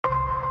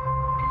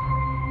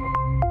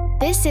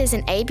This is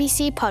an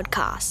ABC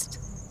podcast.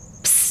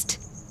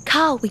 Psst,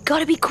 Carl, we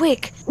gotta be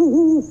quick.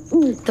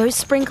 Those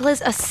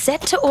sprinklers are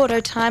set to auto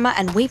timer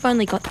and we've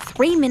only got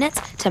 3 minutes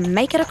to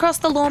make it across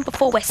the lawn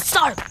before we're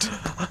soaked.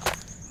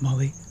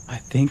 Molly, I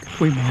think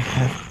we might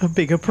have a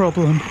bigger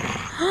problem.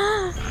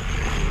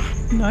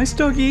 Nice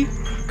doggy.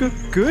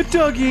 Good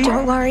doggy.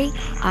 Don't worry,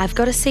 I've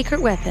got a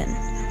secret weapon.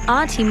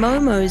 Auntie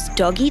Momo's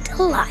Doggy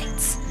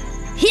Delights.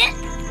 Hit!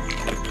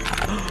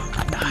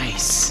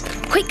 Nice.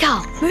 Quick,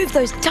 Carl, move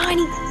those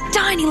tiny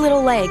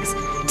little legs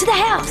to the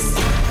house.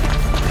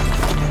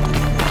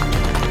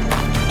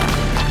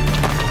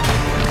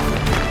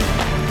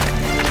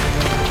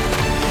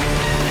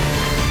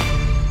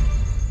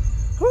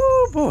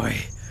 Oh, boy.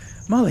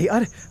 Molly,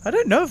 I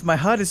don't know if my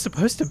heart is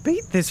supposed to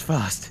beat this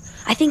fast.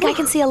 I think I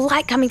can see a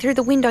light coming through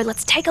the window.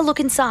 Let's take a look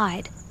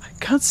inside. I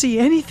can't see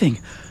anything.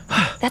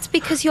 That's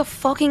because you're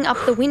fogging up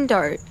the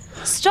window.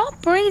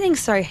 Stop breathing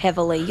so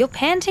heavily. You're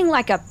panting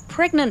like a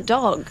pregnant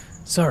dog.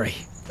 Sorry.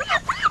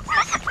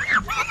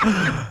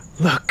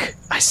 Look,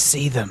 I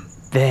see them.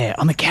 There,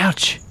 on the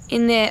couch.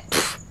 In their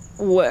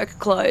work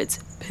clothes.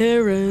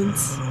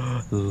 Parents.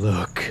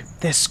 Look,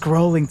 they're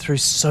scrolling through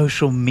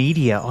social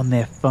media on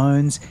their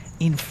phones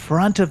in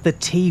front of the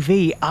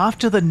TV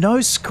after the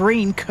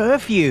no-screen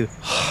curfew.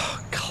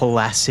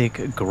 Classic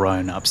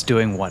grown-ups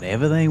doing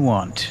whatever they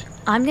want.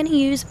 I'm going to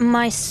use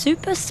my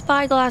super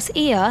spyglass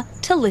ear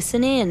to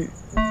listen in.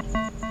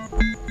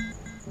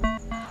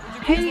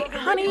 Hey,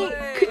 honey,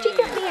 could you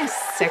get me a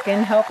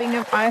second helping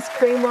of ice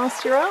cream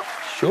whilst you're up?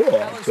 Sure. Do you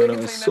want it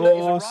with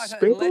sauce,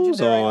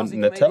 sprinkles, or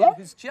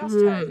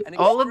Nutella?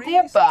 All of the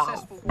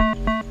above.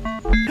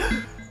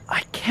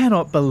 I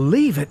cannot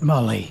believe it,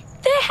 Molly.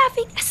 They're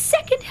having a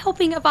second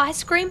helping of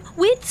ice cream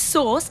with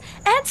sauce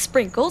and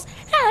sprinkles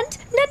and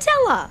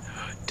Nutella.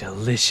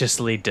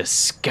 Deliciously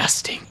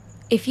disgusting.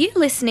 If you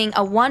listening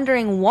are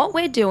wondering what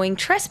we're doing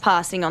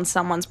trespassing on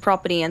someone's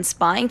property and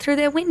spying through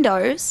their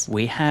windows,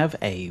 We have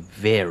a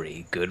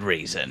very good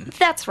reason.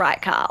 that's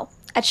right, Carl.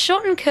 At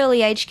Short and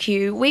Curly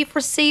HQ, we've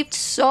received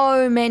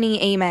so many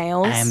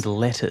emails And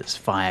letters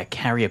via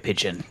carrier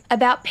pigeon.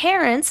 about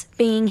parents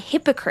being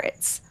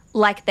hypocrites.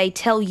 Like they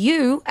tell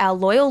you, our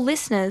loyal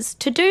listeners,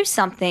 to do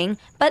something,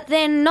 but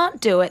then not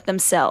do it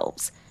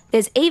themselves.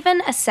 There's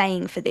even a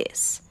saying for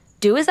this.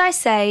 Do as I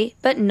say,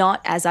 but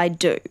not as I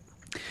do.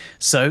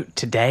 So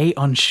today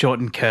on Short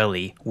and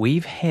Curly,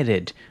 we've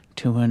headed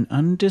to an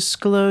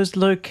undisclosed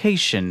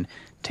location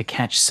to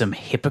catch some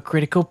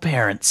hypocritical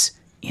parents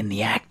in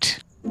the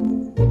act.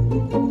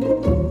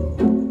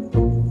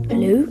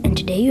 Hello, and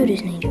today you're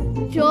listening to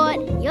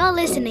You're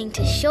listening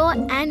to Short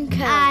and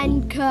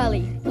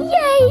Curly.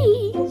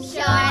 Yay!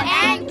 Short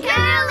and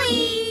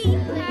Curly.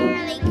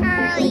 Curly,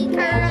 curly,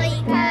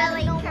 curly,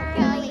 curly,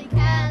 curly,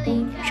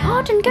 curly.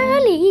 Short and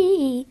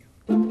curly.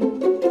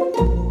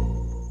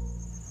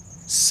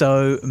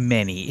 So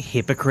many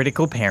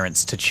hypocritical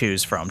parents to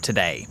choose from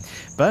today.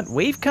 But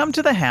we've come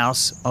to the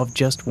house of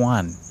just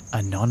one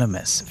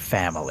anonymous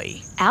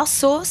family, Our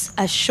source,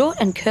 a Short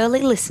and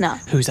Curly listener.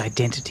 whose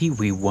identity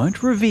we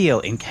won't reveal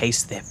in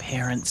case their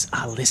parents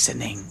are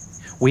listening.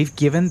 We've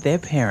given their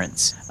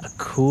parents a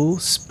cool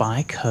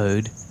spy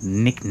code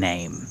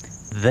nickname,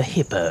 the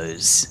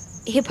Hippos.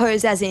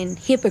 Hippos as in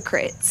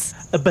hypocrites.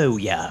 A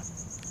booyah.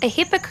 A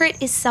hypocrite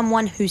is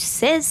someone who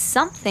says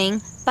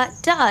something but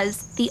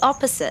does the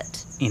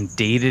opposite.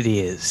 Indeed it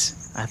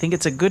is. I think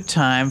it's a good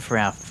time for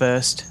our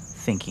first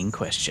thinking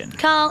question.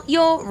 Carl,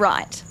 you're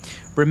right.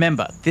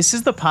 Remember, this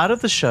is the part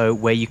of the show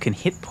where you can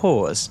hit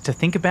pause to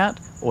think about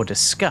or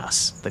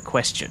discuss the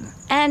question.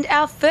 And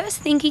our first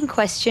thinking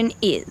question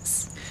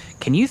is,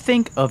 Can you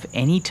think of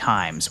any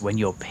times when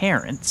your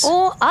parents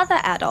or other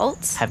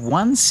adults, had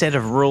one set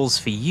of rules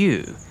for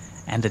you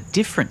and a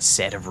different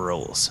set of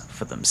rules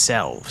for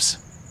themselves?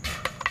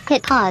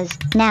 Hit pause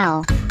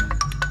now.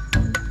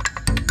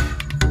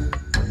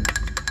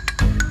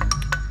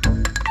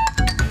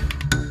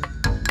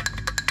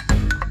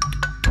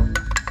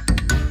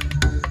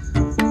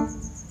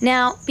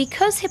 Now,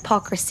 because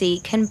hypocrisy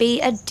can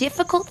be a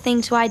difficult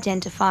thing to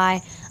identify,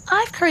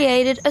 I've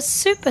created a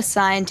super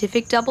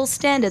scientific double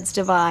standards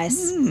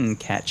device.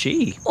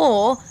 Catchy.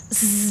 Or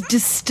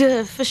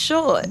ZDST for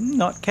short.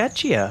 Not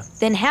catchier.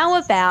 Then how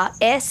about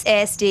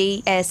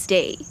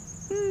SSDSD?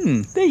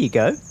 There you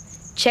go.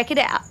 Check it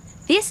out.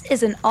 This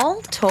is an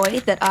old toy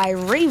that I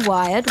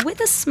rewired with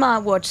a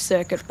smartwatch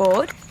circuit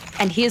board,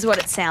 and here's what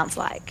it sounds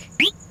like.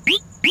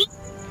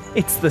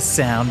 It's the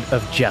sound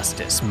of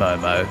justice,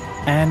 Momo.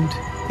 And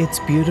it's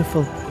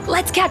beautiful.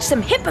 Let's catch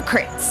some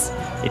hypocrites.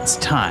 It's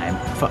time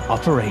for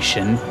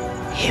Operation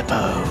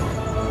Hippo.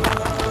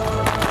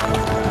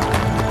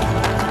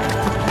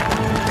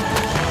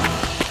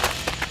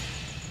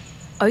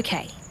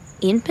 Okay,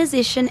 in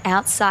position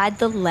outside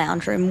the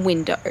lounge room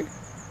window.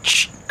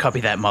 Shh,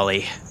 copy that,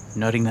 Molly.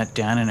 Noting that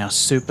down in our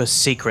super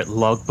secret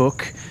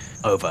logbook.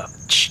 Over.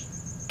 Shh.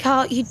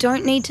 Carl, you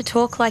don't need to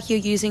talk like you're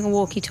using a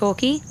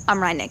walkie-talkie.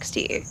 I'm right next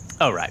to you.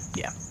 Oh, right,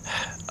 yeah.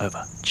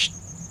 Over. Shh.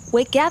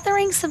 We're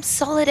gathering some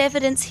solid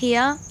evidence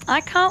here.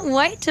 I can't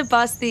wait to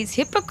bust these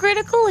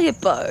hypocritical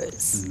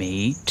hippos.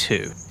 Me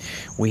too.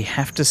 We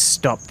have to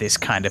stop this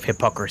kind of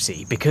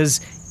hypocrisy because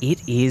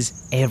it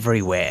is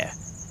everywhere.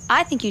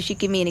 I think you should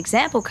give me an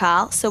example,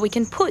 Carl, so we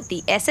can put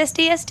the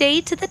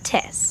SSDSD to the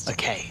test.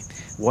 Okay,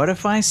 what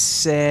if I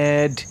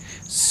said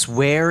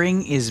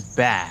swearing is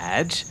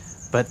bad,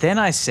 but then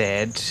I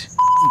said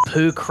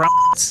poo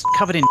crumbs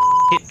covered in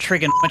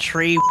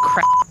trigonometry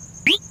crap?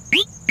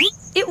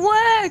 It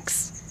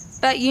works!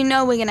 But you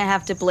know we're going to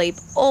have to bleep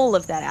all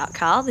of that out,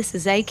 Carl. This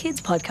is a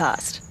kids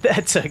podcast.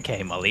 That's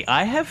okay, Molly.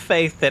 I have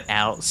faith that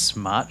our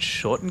smart,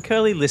 short and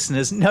curly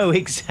listeners know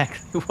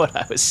exactly what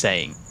I was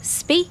saying.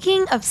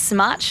 Speaking of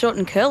smart, short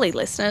and curly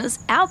listeners,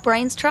 our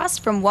Brains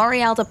Trust from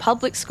Warrialda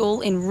Public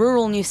School in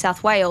rural New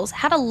South Wales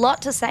had a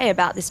lot to say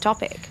about this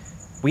topic.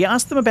 We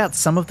asked them about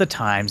some of the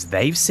times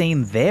they've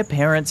seen their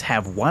parents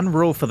have one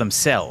rule for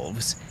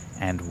themselves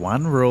and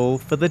one rule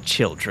for the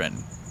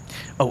children.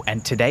 Oh,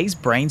 and today's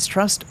Brains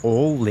Trust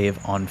all live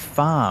on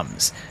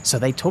farms. So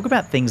they talk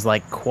about things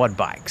like quad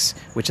bikes,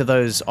 which are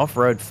those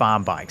off-road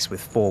farm bikes with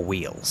 4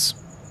 wheels.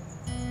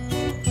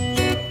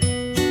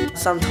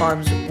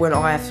 Sometimes when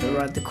I have to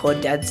ride the quad,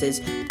 Dad says,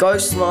 go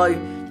slow,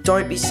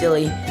 don't be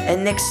silly.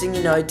 And next thing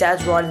you know,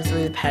 Dad's riding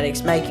through the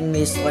paddocks, making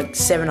this like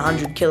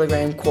 700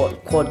 kilogram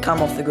quad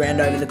come off the ground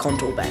over the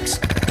contour backs.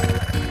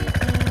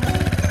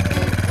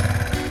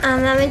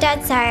 Mum and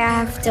Dad say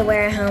I have to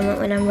wear a helmet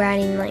when I'm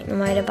riding like the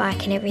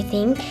motorbike and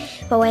everything,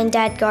 but when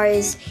Dad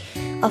goes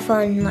off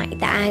on like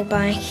the ag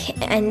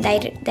bike and they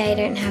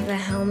don't have a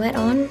helmet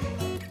on.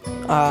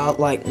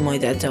 Like my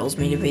dad tells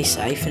me to be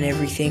safe and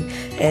everything,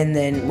 and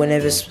then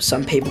whenever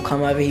some people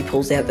come over, he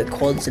pulls out the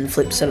quads and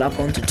flips it up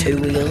onto 2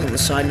 wheels on the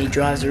side and he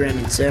drives around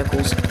in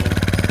circles.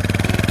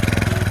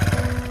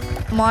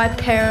 My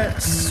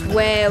parents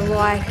swear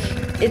like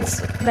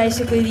it's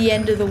basically the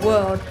end of the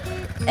world.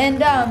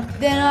 And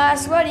then I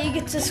ask, why do you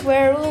get to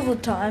swear all the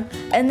time?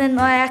 And then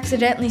I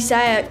accidentally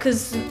say it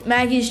because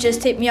Maggie's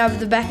just hit me over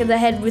the back of the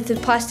head with a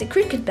plastic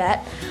cricket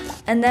bat.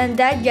 And then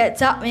Dad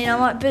gets up me and I'm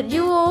like, but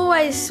you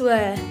always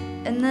swear.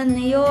 And then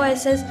he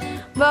always says,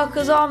 well,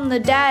 because I'm the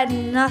dad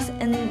and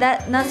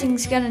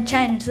nothing's going to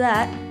change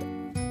that.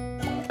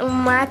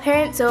 My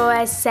parents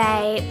always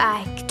say,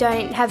 like,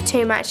 don't have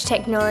too much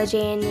technology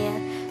in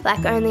you,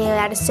 like only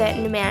allowed a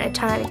certain amount of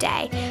time a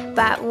day.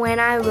 But when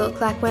I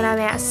look, like when I'm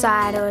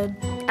outside or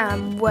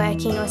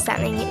working or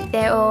something,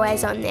 they're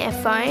always on their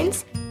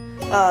phones.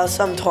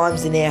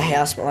 Sometimes in our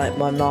house, like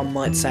my mum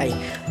might say,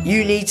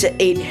 you need to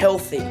eat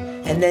healthy.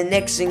 And then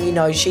next thing you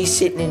know, she's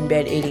sitting in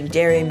bed eating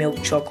dairy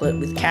milk chocolate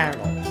with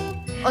caramel.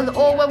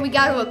 Or when we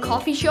go to a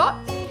coffee shop,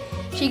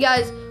 she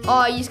goes,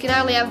 oh, you can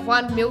only have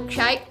 1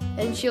 milkshake,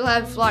 and she'll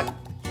have like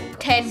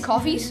 10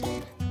 coffees.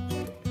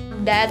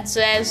 Dad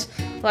says,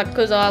 like,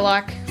 because I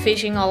like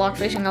fishing a lot,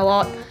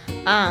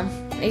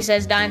 he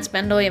says don't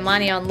spend all your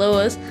money on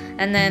lures,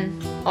 and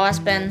then I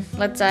spend,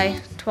 let's say,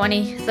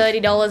 $20,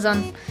 $30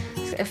 on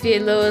a few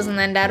lures, and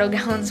then Dad will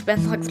go and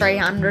spend like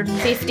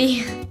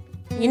 $350.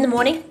 In the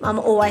morning, Mum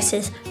always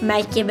says,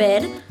 make your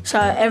bed. So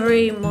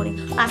every morning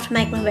I have to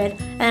make my bed,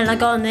 and I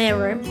go in their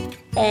room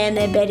and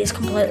their bed is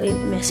completely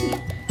messy.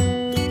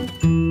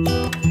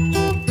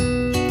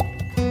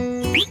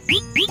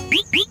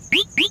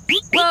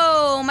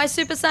 Whoa, my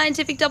super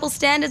scientific double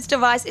standards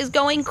device is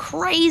going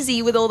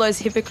crazy with all those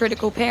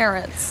hypocritical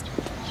parents.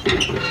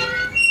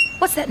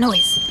 What's that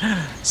noise?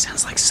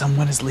 Sounds like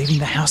someone is leaving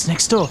the house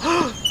next door.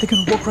 They're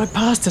going to walk right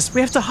past us.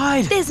 We have to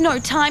hide. There's no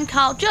time,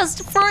 Carl.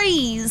 Just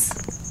freeze.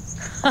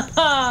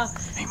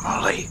 Hey,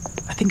 Molly,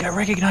 I think I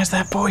recognise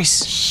that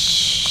voice.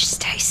 Shh,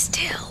 stay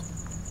still.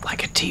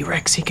 Like a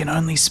T-Rex, he can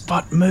only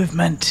spot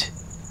movement.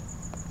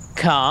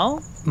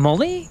 Carl?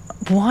 Molly?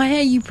 Why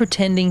are you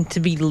pretending to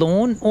be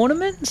lawn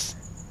ornaments?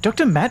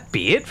 Dr. Matt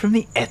Beard from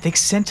the Ethics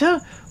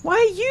Centre? Why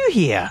are you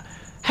here?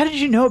 How did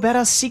you know about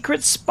our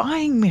secret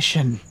spying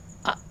mission?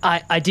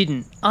 I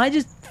didn't. I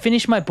just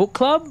finished my book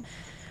club.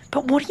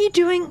 But what are you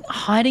doing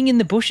hiding in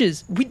the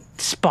bushes with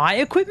spy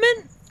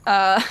equipment?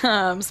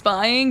 I'm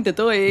spying the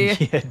toy.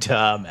 Yeah,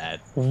 duh, Matt.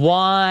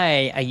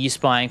 Why are you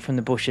spying from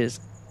the bushes?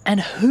 And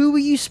who are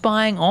you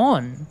spying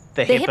on?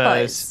 The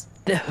hippos.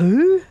 The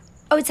who?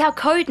 Oh, it's our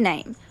code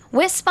name.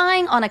 We're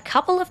spying on a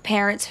couple of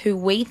parents who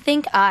we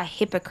think are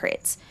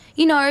hypocrites.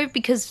 You know,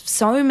 because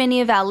so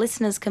many of our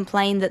listeners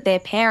complain that their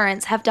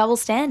parents have double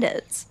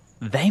standards.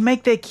 They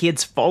make their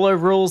kids follow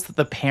rules that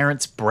the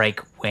parents break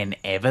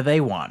whenever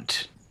they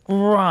want.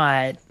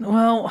 Right.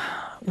 Well,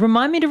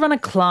 remind me to run a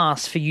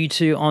class for you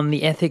two on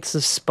the ethics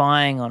of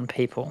spying on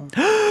people.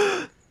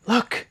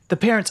 Look, the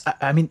parents,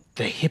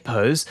 the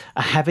hippos,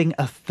 are having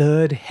a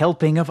 3rd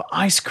helping of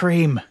ice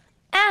cream.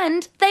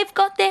 And they've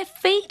got their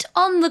feet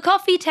on the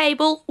coffee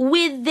table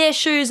with their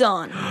shoes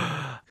on.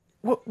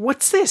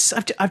 What's this?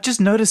 I've just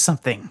noticed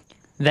something.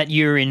 That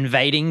you're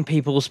invading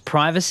people's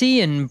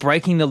privacy and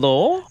breaking the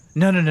law?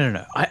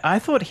 No. I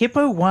thought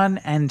Hippo 1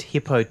 and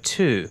Hippo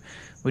 2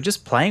 were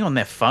just playing on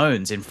their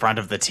phones in front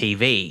of the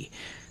TV.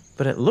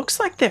 But it looks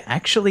like they're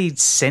actually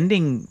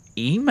sending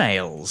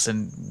emails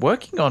and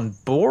working on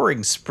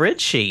boring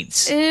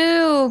spreadsheets.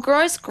 Ew,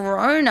 gross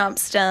grown-up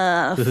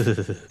stuff.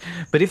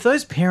 But if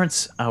those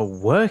parents are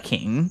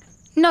working...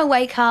 No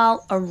way,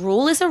 Carl. A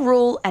rule is a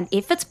rule, and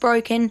if it's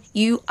broken,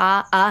 you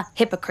are a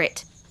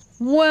hypocrite.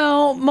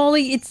 Well,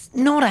 Molly, it's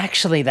not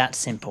actually that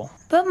simple.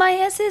 But my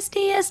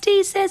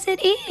SSDSD says it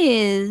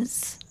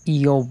is.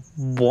 Your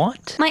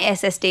what? My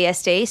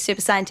SSDSD,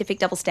 Super Scientific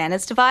Double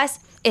Standards device.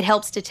 It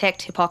helps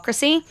detect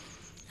hypocrisy.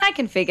 I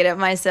configured it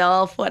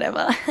myself,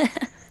 whatever.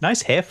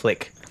 Nice hair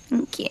flick.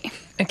 Thank you.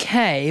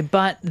 Okay,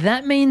 but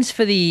that means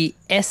for the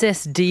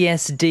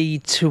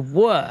SSDSD to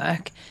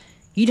work,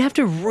 you'd have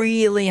to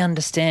really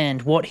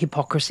understand what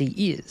hypocrisy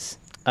is.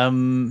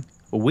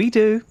 We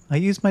do. I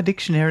use my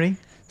dictionary.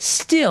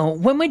 Still,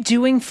 when we're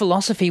doing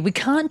philosophy, we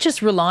can't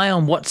just rely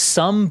on what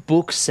some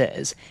book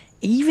says,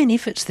 even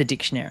if it's the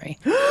dictionary.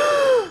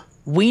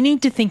 We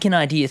need to think an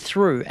idea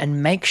through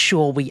and make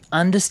sure we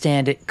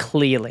understand it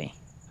clearly.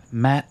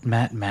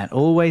 Matt,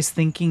 always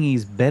thinking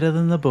he's better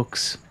than the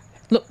books.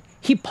 Look,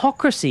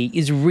 hypocrisy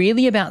is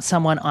really about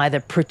someone either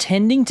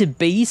pretending to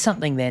be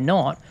something they're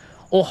not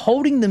or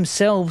holding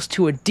themselves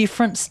to a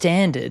different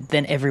standard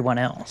than everyone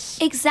else.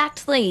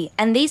 Exactly.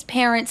 And these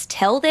parents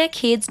tell their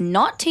kids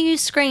not to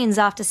use screens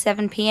after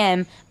 7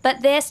 p.m,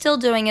 but they're still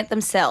doing it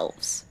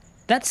themselves.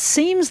 That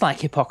seems like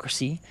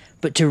hypocrisy,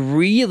 but to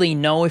really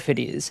know if it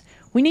is,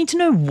 we need to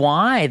know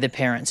why the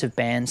parents have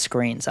banned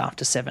screens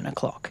after 7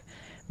 o'clock.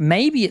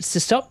 Maybe it's to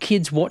stop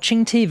kids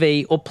watching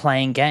TV or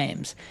playing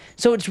games.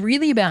 So it's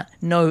really about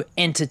no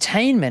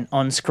entertainment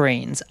on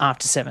screens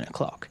after 7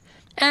 o'clock.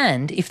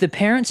 And if the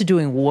parents are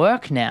doing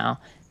work now,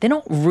 they're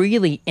not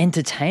really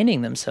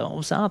entertaining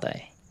themselves, are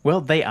they?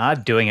 Well, they are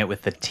doing it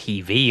with the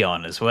TV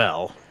on as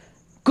well.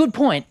 Good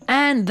point.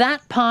 And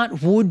that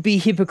part would be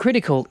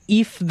hypocritical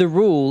if the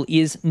rule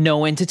is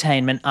no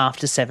entertainment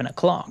after 7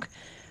 o'clock.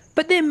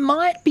 But there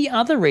might be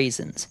other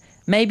reasons.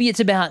 Maybe it's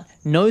about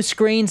no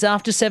screens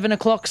after 7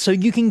 o'clock so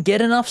you can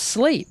get enough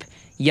sleep.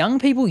 Young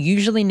people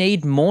usually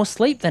need more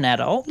sleep than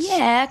adults.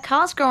 Yeah,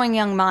 Carl's growing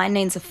young mind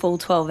needs a full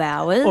 12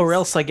 hours. Or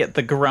else I get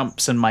the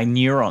grumps and my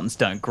neurons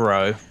don't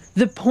grow.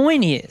 The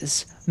point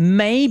is,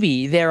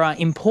 maybe there are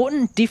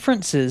important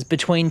differences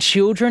between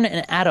children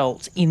and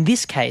adults in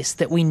this case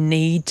that we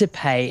need to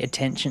pay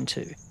attention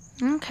to.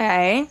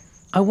 Okay.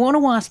 I want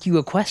to ask you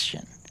a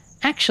question.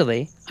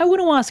 Actually, I want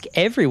to ask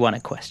everyone a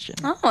question.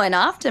 Oh, and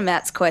after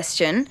Matt's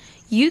question,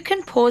 you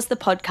can pause the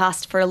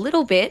podcast for a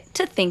little bit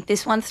to think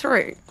this one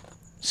through.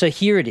 So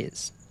here it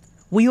is.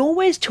 We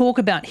always talk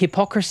about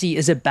hypocrisy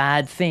as a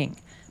bad thing,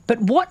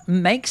 but what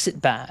makes it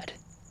bad?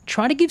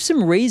 Try to give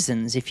some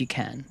reasons if you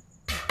can.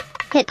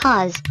 Hit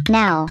pause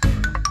now.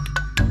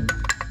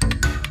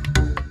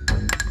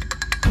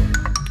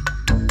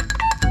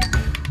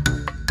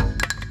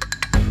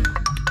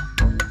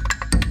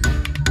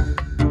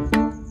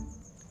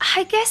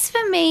 I guess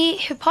for me,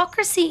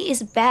 hypocrisy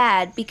is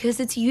bad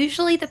because it's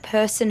usually the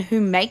person who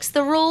makes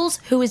the rules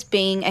who is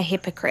being a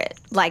hypocrite,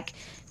 like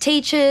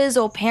teachers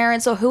or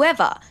parents or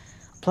whoever.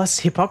 Plus,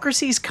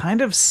 hypocrisy is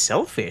kind of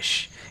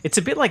selfish. It's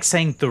a bit like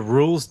saying the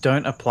rules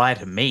don't apply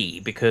to me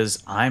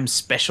because I'm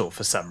special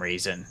for some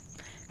reason.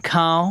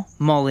 Carl,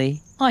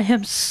 Molly, I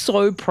am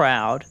so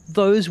proud.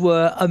 Those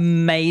were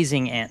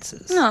amazing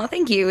answers. Oh,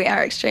 thank you. We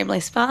are extremely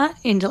smart.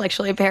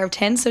 Intellectually a pair of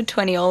 10, so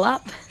 20 all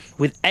up.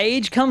 With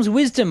age comes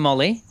wisdom,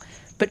 Molly.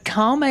 But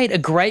Carl made a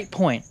great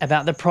point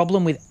about the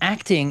problem with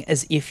acting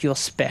as if you're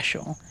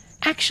special.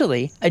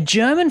 Actually, a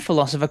German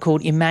philosopher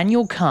called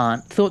Immanuel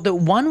Kant thought that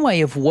one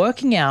way of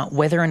working out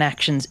whether an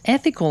action's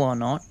ethical or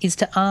not is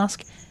to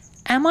ask,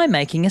 am I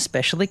making a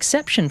special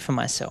exception for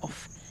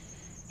myself?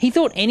 He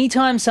thought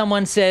anytime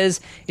someone says,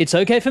 it's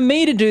okay for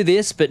me to do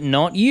this, but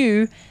not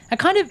you, a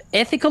kind of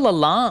ethical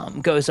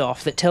alarm goes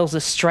off that tells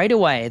us straight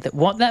away that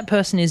what that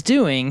person is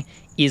doing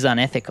is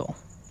unethical.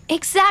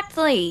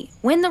 Exactly.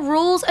 When the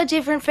rules are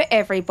different for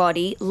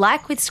everybody,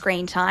 like with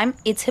screen time,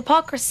 it's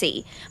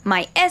hypocrisy.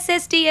 My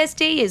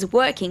SSDSD is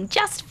working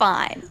just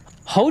fine.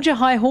 Hold your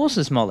high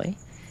horses, Molly.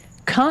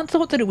 Kant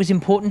thought that it was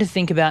important to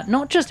think about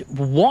not just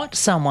what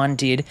someone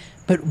did,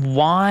 but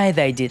why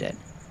they did it.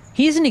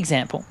 Here's an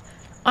example.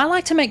 I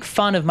like to make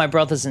fun of my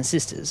brothers and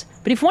sisters,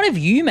 but if one of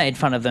you made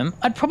fun of them,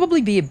 I'd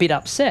probably be a bit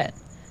upset.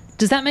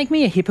 Does that make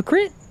me a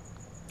hypocrite?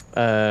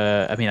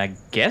 I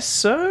guess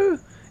so.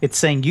 It's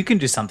saying you can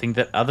do something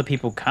that other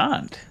people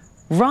can't.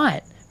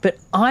 Right, but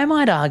I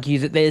might argue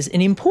that there's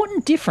an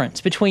important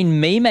difference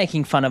between me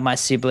making fun of my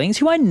siblings,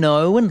 who I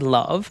know and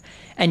love,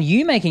 and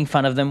you making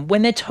fun of them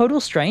when they're total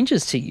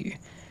strangers to you.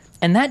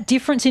 And that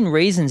difference in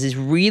reasons is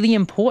really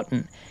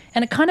important,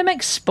 and it kind of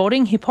makes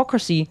spotting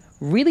hypocrisy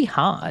really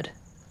hard.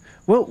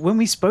 Well, when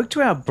we spoke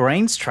to our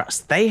Brains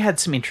Trust, they had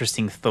some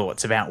interesting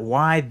thoughts about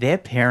why their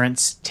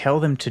parents tell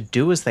them to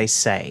do as they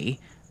say,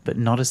 but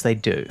not as they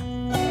do.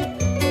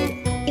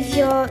 If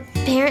your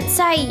parents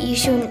say you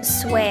shouldn't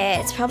swear,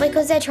 it's probably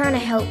because they're trying to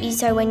help you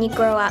so when you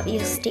grow up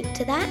you'll stick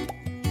to that.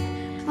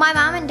 My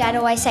mum and dad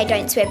always say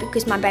don't swear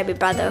because my baby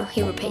brother,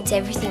 he repeats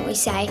everything we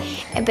say,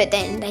 but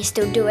then they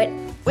still do it.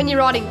 When you're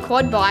riding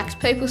quad bikes,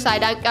 people say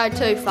don't go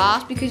too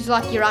fast because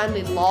like you're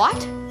only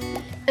light.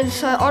 And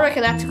so I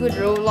reckon that's a good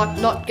rule, like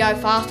not go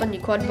fast on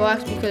your quad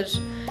bikes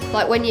because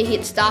like when you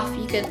hit stuff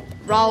you can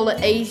roll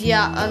it easier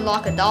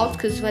unlike adults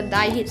because when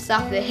they hit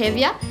stuff they're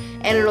heavier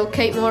and it'll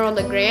keep more on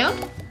the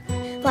ground.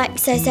 Like,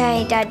 so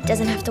say Dad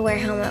doesn't have to wear a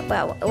helmet,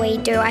 well, we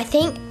do. I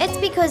think it's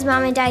because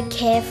Mum and Dad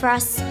care for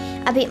us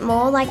a bit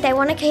more. Like, they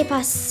want to keep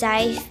us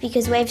safe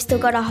because we've still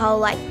got a whole,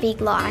 like, big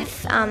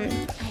life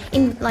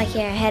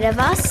ahead of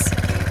us.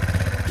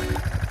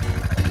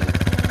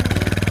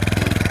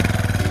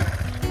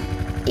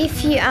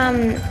 If you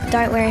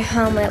don't wear a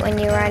helmet when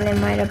you're riding a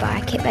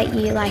motorbike, but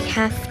you, like,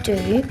 have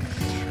to,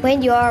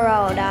 when you're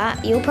older,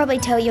 you'll probably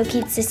tell your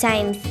kids the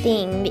same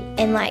thing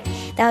and, like,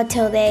 they'll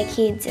tell their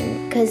kids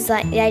because,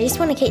 like, they just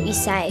want to keep you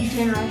safe.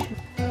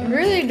 It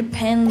really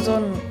depends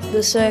on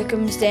the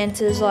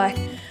circumstances. Like,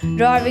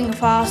 driving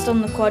fast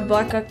on the quad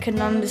bike, I can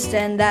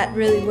understand that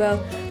really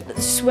well. But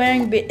the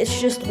swearing bit,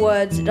 it's just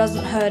words. It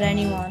doesn't hurt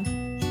anyone.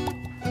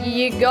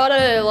 You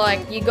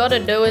gotta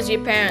do as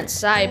your parents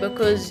say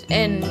because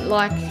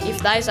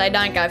if they say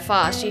don't go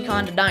fast, you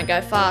kind of don't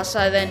go fast.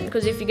 So then,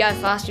 because if you go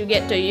fast, you'll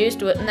get too used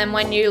to it, and then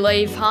when you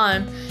leave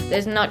home,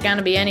 there's not going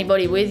to be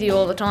anybody with you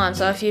all the time.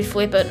 So if you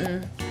flip it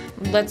and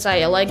let's say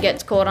your leg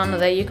gets caught under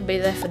there, you could be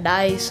there for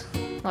days.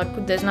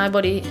 Like there's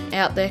nobody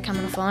out there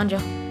coming to find you.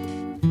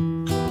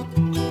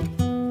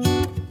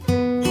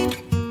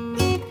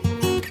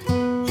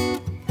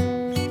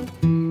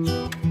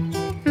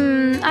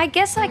 I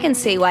guess I can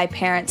see why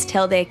parents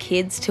tell their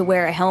kids to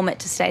wear a helmet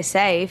to stay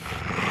safe.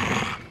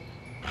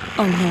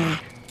 Oh no,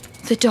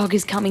 the dog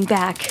is coming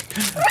back.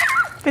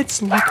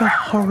 It's like a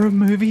horror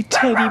movie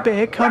teddy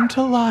bear come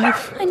to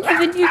life. I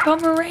never knew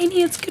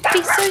Pomeranians could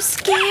be so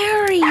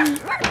scary.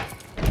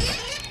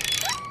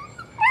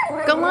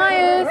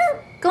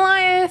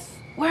 Goliath,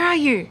 where are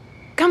you?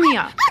 Come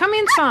here, come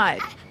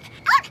inside.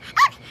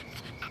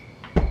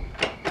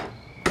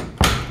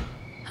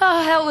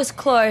 Oh, that was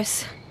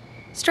close.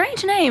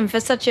 Strange name for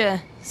such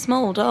a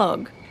small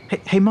dog.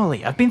 Hey,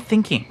 Molly, I've been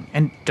thinking,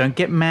 and don't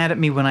get mad at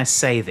me when I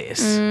say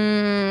this.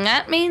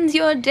 That means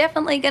you're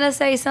definitely going to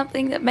say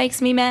something that makes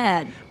me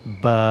mad.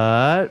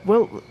 But,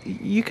 well,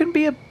 you can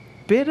be a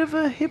bit of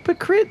a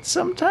hypocrite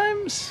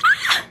sometimes.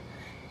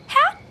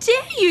 How dare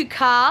you,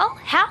 Carl?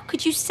 How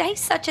could you say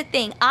such a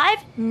thing?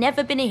 I've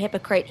never been a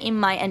hypocrite in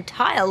my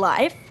entire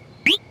life.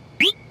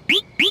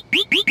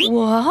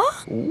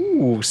 What?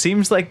 Ooh,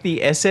 seems like the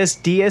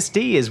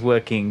SSDSD is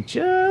working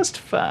just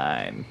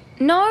fine.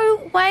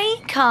 No way,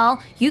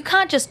 Carl. You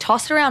can't just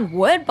toss around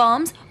word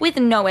bombs with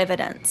no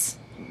evidence.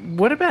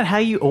 What about how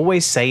you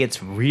always say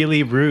it's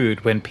really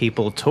rude when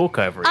people talk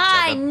over each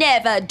I other?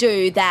 never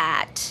do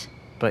that.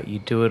 But you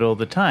do it all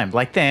the time.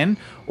 Like then,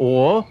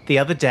 or the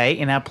other day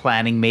in our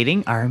planning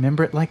meeting. I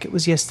remember it like it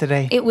was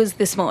yesterday. It was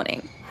this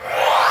morning.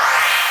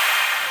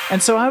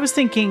 And so I was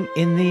thinking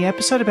in the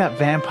episode about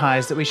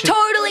vampires that we should...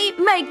 Totally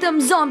make them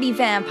zombie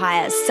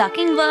vampires,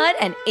 sucking blood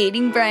and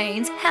eating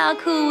brains. How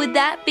cool would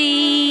that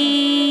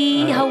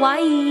be?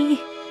 Hawaii.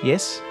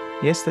 Yes,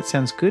 that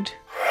sounds good.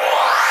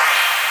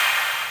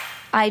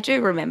 I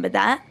do remember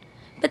that.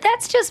 But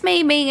that's just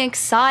me being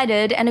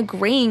excited and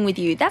agreeing with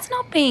you. That's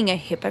not being a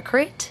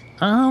hypocrite.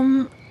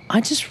 I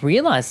just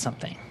realised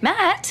something.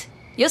 Matt,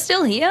 you're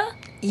still here?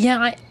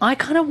 Yeah, I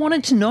kind of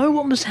wanted to know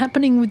what was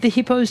happening with the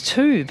hippos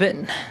too, but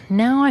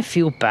now I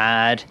feel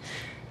bad.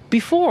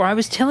 Before, I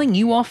was telling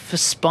you off for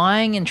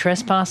spying and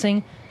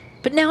trespassing,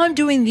 but now I'm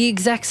doing the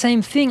exact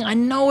same thing. I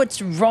know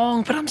it's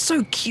wrong, but I'm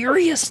so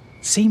curious.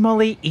 See,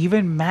 Molly,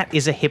 even Matt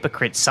is a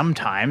hypocrite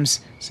sometimes,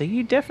 so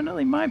you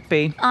definitely might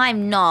be.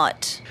 I'm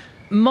not.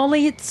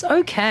 Molly, it's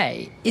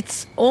okay.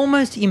 It's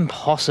almost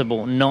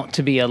impossible not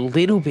to be a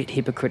little bit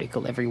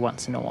hypocritical every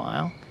once in a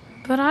while.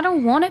 But I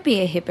don't want to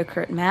be a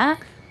hypocrite, Matt.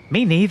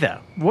 Me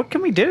neither. What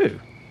can we do?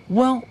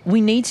 Well, we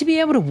need to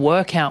be able to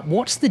work out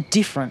what's the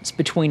difference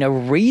between a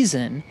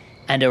reason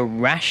and a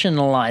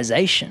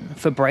rationalization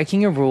for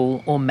breaking a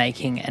rule or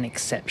making an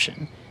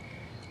exception.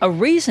 A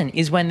reason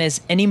is when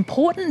there's an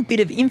important bit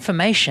of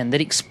information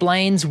that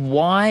explains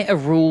why a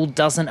rule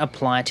doesn't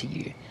apply to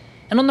you.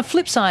 And on the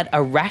flip side,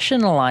 a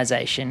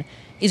rationalization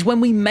is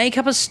when we make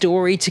up a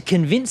story to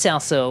convince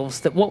ourselves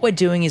that what we're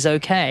doing is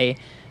okay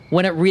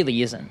when it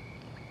really isn't.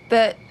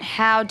 But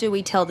how do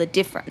we tell the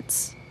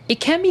difference? It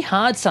can be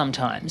hard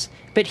sometimes,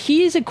 but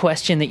here's a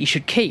question that you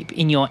should keep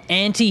in your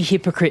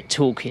anti-hypocrite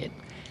toolkit.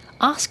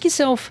 Ask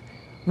yourself,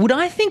 would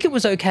I think it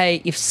was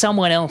okay if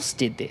someone else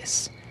did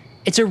this?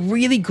 It's a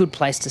really good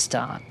place to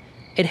start.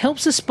 It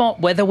helps us spot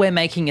whether we're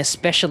making a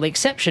special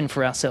exception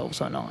for ourselves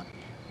or not.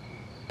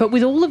 But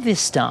with all of this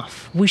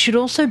stuff, we should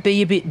also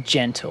be a bit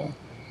gentle.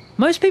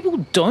 Most people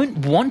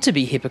don't want to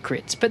be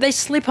hypocrites, but they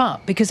slip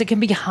up because it can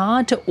be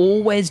hard to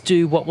always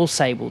do what we'll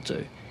say we'll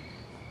do.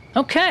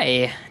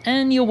 Okay,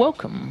 and you're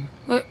welcome.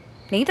 Well,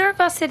 neither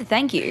of us said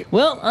thank you.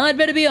 Well, I'd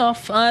better be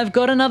off. I've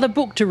got another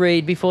book to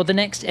read before the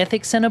next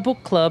Ethics Centre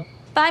book club.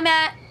 Bye,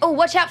 Matt. Oh,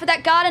 watch out for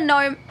that garden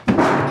gnome.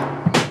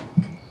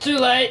 Too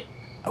late.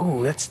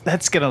 Oh,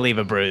 that's going to leave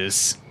a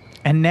bruise.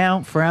 And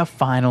now for our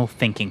final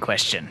thinking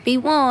question. Be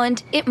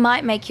warned, it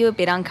might make you a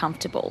bit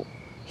uncomfortable.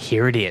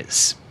 Here it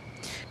is.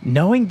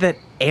 Knowing that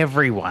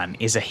everyone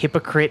is a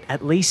hypocrite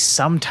at least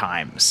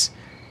sometimes,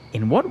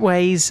 in what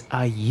ways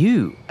are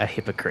you a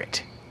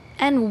hypocrite?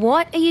 And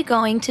what are you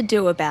going to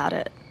do about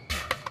it?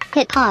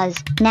 Hit pause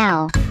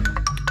now.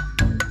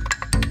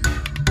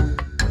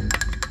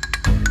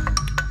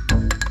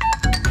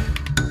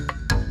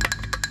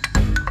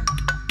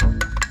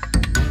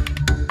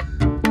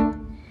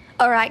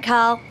 All right,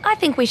 Carl, I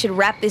think we should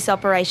wrap this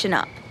operation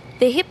up.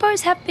 The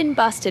hippos have been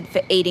busted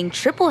for eating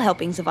triple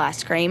helpings of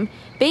ice cream,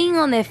 being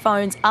on their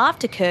phones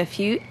after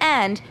curfew,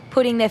 and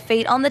putting their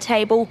feet on the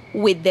table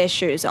with their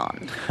shoes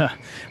on.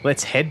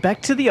 Let's head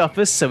back to the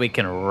office so we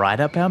can write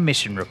up our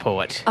mission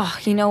report. Oh,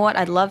 you know what?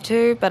 I'd love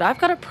to, but I've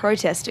got a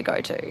protest to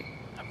go to.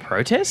 A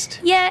protest?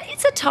 Yeah,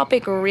 it's a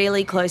topic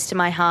really close to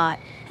my heart.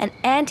 An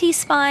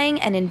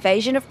anti-spying and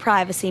invasion of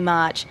privacy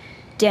march.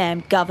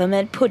 Damn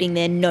government putting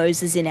their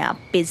noses in our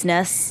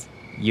business.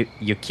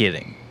 You're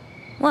kidding.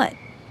 What?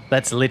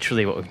 That's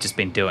literally what we've just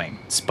been doing.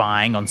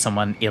 Spying on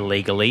someone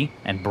illegally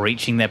and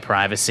breaching their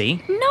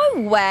privacy.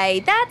 No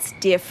way, that's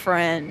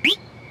different.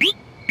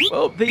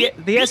 Well, the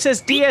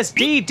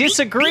SSDSD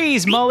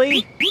disagrees,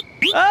 Molly.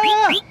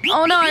 Ah!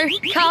 Oh no,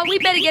 Carl, we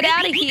better get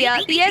out of here.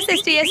 The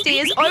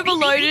SSDSD is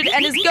overloaded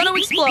and is going to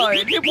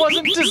explode. It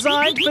wasn't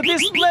designed for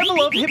this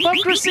level of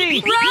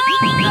hypocrisy.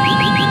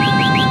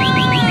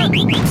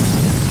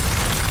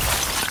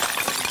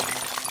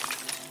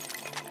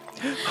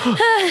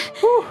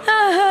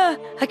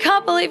 I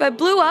can't believe I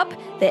blew up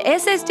the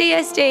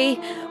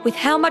SSDSD with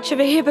how much of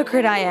a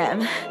hypocrite I am.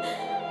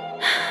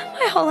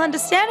 My whole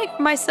understanding of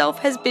myself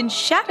has been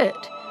shattered.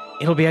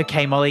 It'll be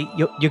okay, Molly.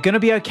 You're going to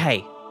be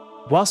okay.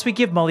 Whilst we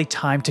give Molly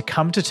time to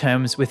come to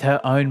terms with her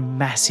own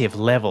massive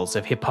levels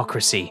of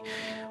hypocrisy,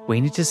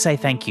 we need to say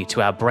thank you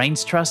to our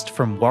Brains Trust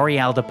from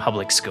Warialda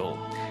Public School.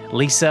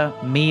 Lisa,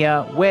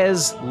 Mia,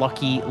 Wes,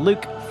 Lockie,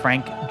 Luke,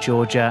 Frank,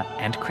 Georgia,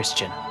 and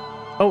Christian.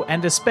 Oh,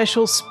 and a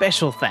special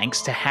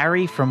thanks to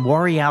Harry from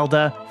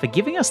Warialda for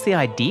giving us the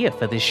idea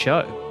for this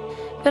show.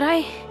 But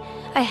I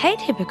hate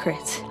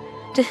hypocrites.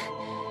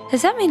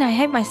 Does that mean I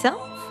hate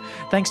myself?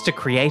 Thanks to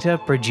creator,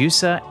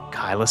 producer,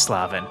 Kyla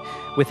Slavin,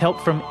 with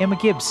help from Emma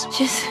Gibbs.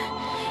 Just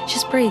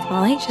breathe,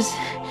 Molly. Just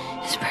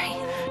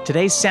breathe.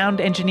 Today's sound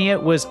engineer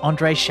was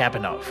Andrei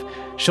Shabanov.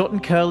 Short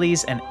and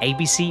Curly's an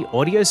ABC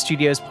Audio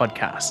Studios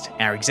podcast.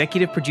 Our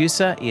executive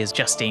producer is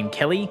Justine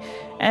Kelly,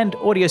 and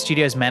Audio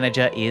Studios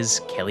manager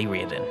is Kelly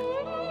Reardon.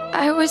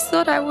 I always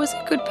thought I was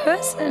a good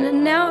person,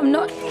 and now I'm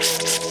not.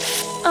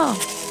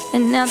 Oh,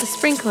 and now the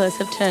sprinklers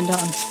have turned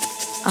on.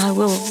 I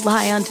will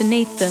lie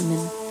underneath them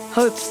and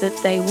hope that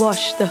they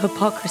wash the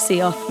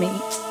hypocrisy off me.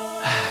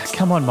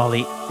 Come on,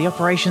 Molly. The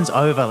operation's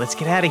over. Let's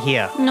get out of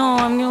here. No,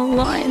 I'm going to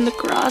lie in the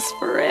grass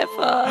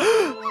forever.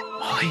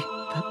 Molly,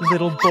 that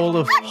little ball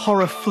of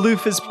horror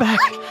floof is back.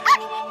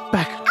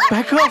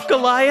 Back off,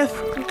 Goliath.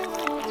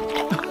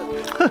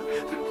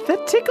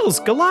 That tickles,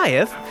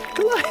 Goliath.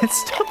 Goliath,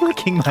 stop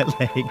licking my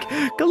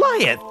leg.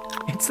 Goliath,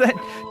 it's that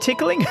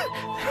tickling.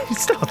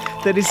 Stop.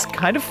 That is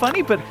kind of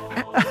funny, but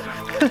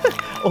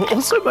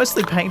also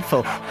mostly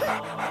painful.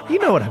 You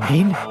know what I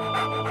mean.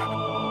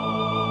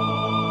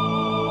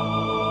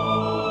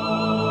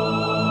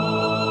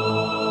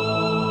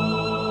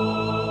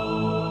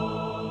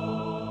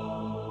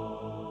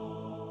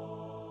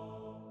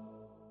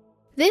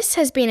 This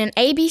has been an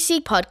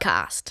ABC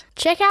podcast.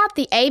 Check out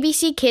the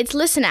ABC Kids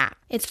Listen app.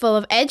 It's full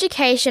of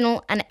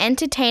educational and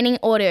entertaining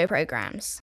audio programs.